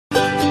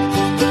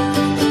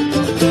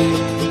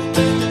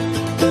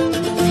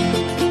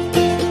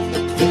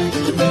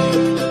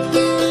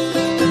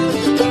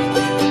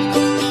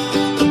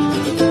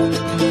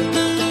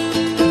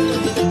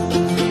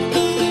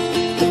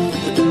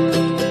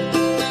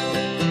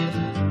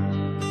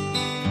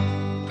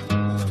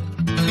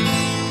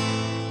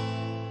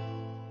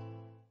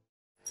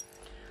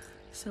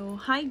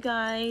hi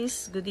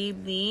guys, good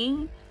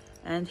evening,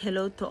 and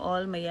hello to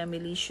all my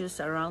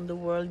Yumilicious around the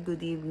world.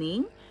 Good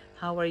evening.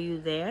 How are you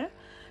there?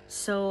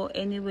 So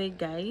anyway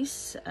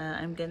guys,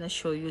 I'm gonna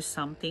show you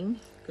something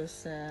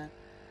because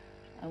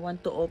I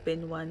want to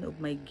open one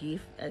of my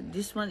gift.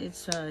 This one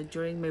is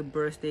during my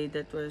birthday.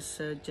 That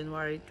was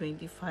January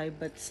 25,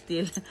 but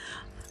still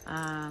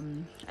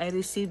I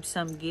received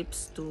some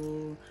gifts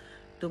to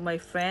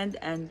my friend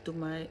and to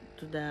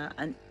the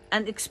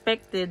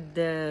unexpected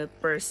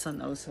person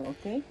also.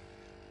 Okay,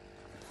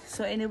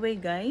 so anyway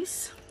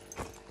guys,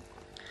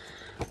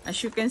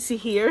 as you can see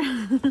here,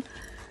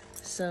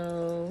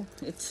 so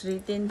it's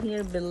written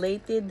here,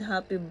 belated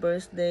happy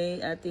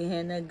birthday Ate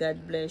Hena,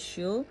 God bless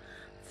you,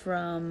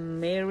 from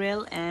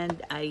Meryl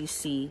and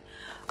IC.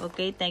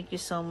 Okay, thank you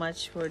so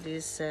much for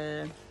this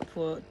to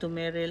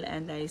Meryl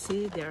and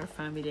IC. They are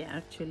family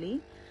actually,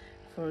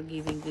 for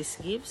giving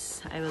these gifts.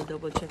 I will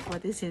double check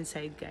what is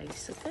inside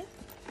guys. Okay,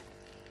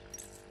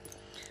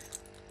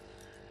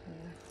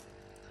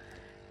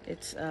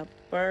 it's a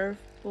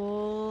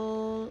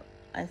purple,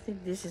 I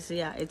think this is,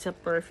 yeah, it's a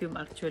perfume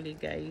actually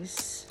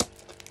guys.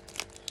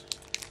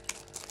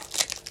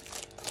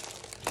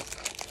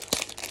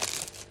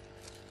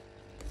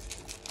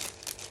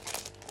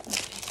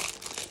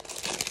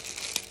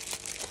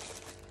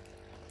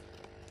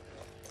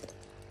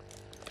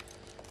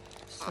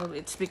 So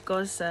it's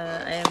because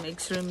I am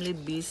extremely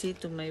busy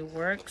to my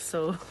work,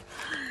 so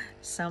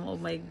some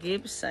of my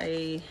gifts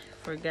I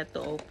forgot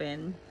to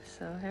open.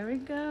 So here we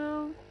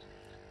go.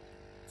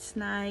 It's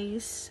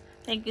nice.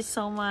 Thank you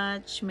so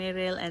much,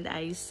 Meryl and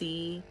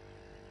IC.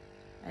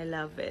 I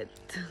love it.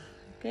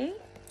 Okay.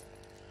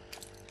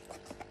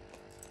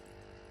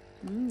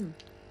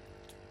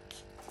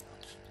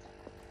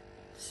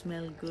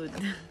 Smell good.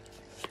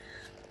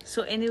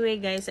 So anyway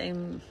guys, I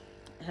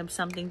have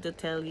something to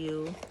tell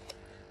you.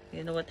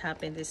 You know what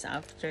happened this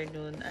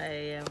afternoon?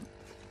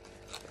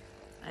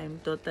 I'm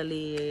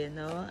totally,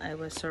 I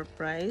was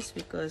surprised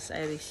because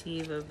I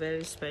received a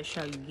very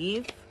special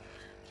gift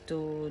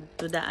to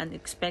the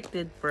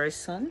unexpected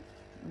person.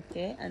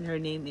 Okay, and her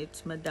name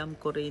is Madam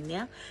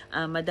Corina.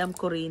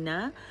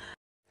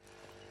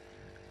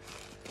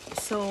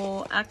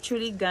 So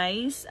actually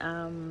guys,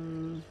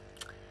 Madam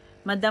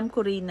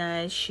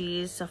Corina,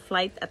 she's a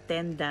flight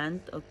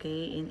attendant,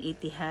 okay, in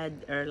Etihad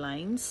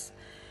Airlines.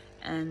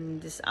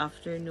 And this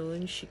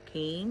afternoon she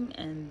came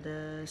and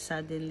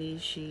suddenly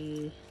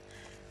she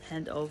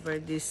hand over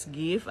this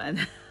gift,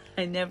 and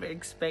I never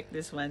expect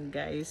this one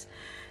guys,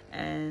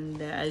 and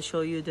I'll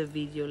show you the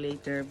video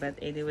later. But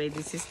anyway,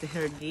 this is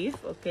her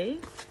gift. Okay,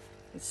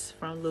 it's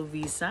from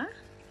Lovisa.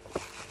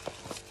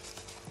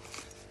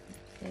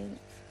 Okay,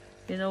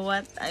 you know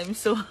what, I'm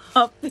so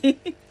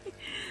happy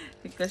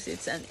because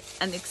it's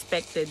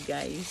unexpected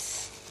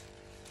guys.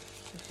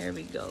 Here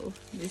we go.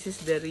 This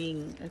is the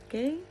ring.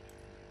 Okay,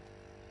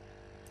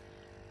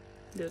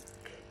 look,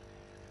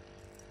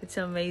 it's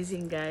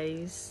amazing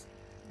guys.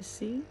 You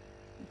see,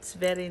 it's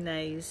very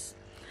nice.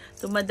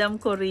 To Madam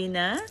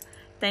Corina,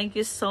 thank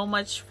you so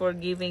much for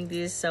giving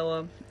this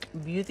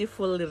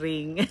beautiful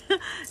ring.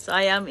 So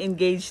I am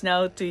engaged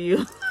now to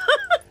you.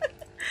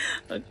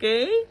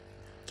 Okay,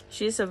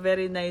 she's a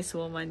very nice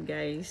woman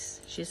guys.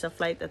 She's a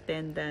flight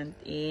attendant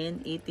in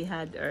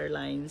Etihad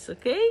Airlines.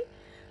 Okay,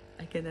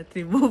 I cannot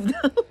remove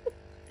now.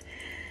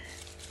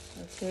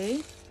 Okay,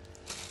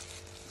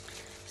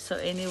 so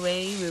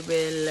anyway, we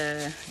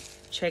will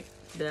check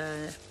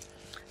the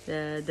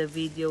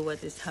video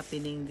what is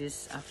happening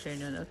this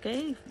afternoon.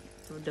 Okay,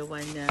 for the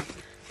one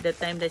the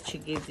time that she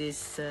gave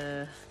this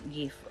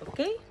gift.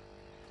 Okay,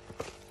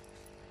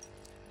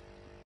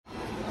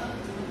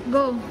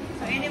 go.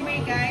 So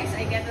anyway guys,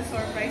 I get a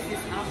surprise this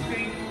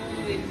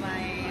afternoon with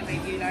my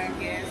regular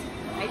guest.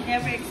 I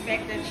never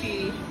expect that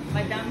she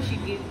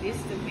gave this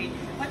to me.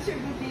 What's your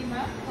good name,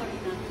 ma'am?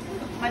 Corina.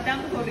 Madam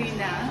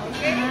Corina.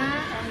 Okay,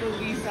 from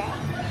Lovisa.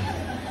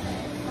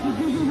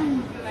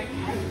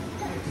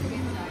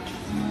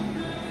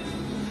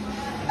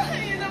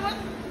 You know what?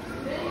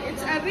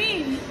 It's a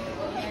ring.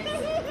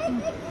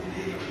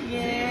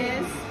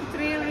 Yes,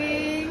 3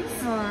 rings.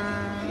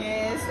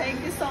 Yes,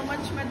 thank you so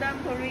much, Madam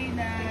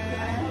Corina.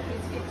 I hope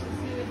it's good to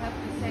see you. Have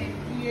the same.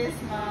 Yes,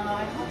 ma'am.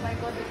 I hope I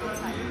got it on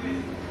time.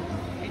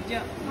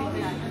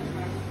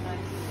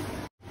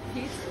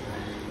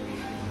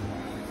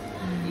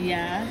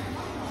 Yeah.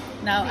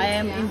 Now I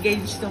am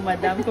engaged to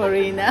Madam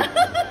Corina.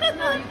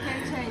 No, you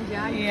can change.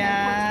 Yeah. You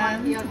Yeah.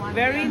 can put 1 year, 1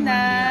 Very year, 1 year.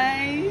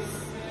 nice.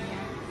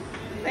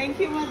 Yeah. Thank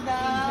you,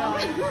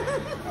 Madam. Enjoy.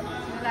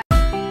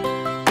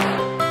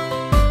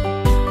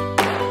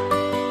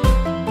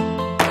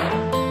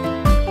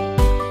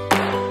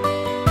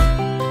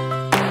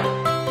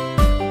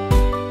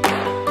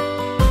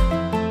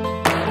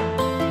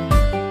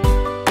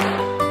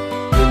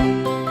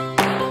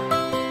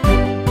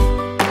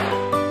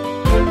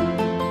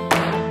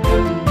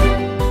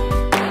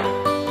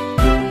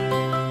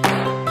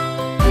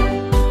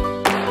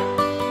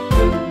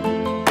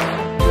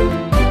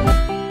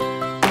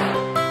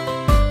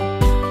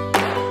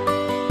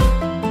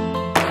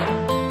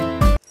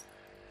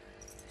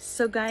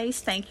 So guys,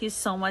 thank you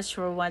so much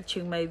for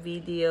watching my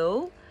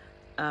video.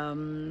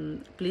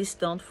 Please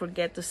don't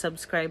forget to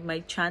subscribe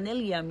my channel,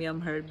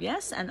 Yumyum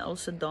Hervias, and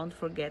also don't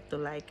forget to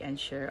like and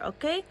share.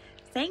 Okay,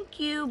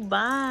 thank you.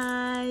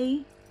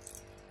 Bye.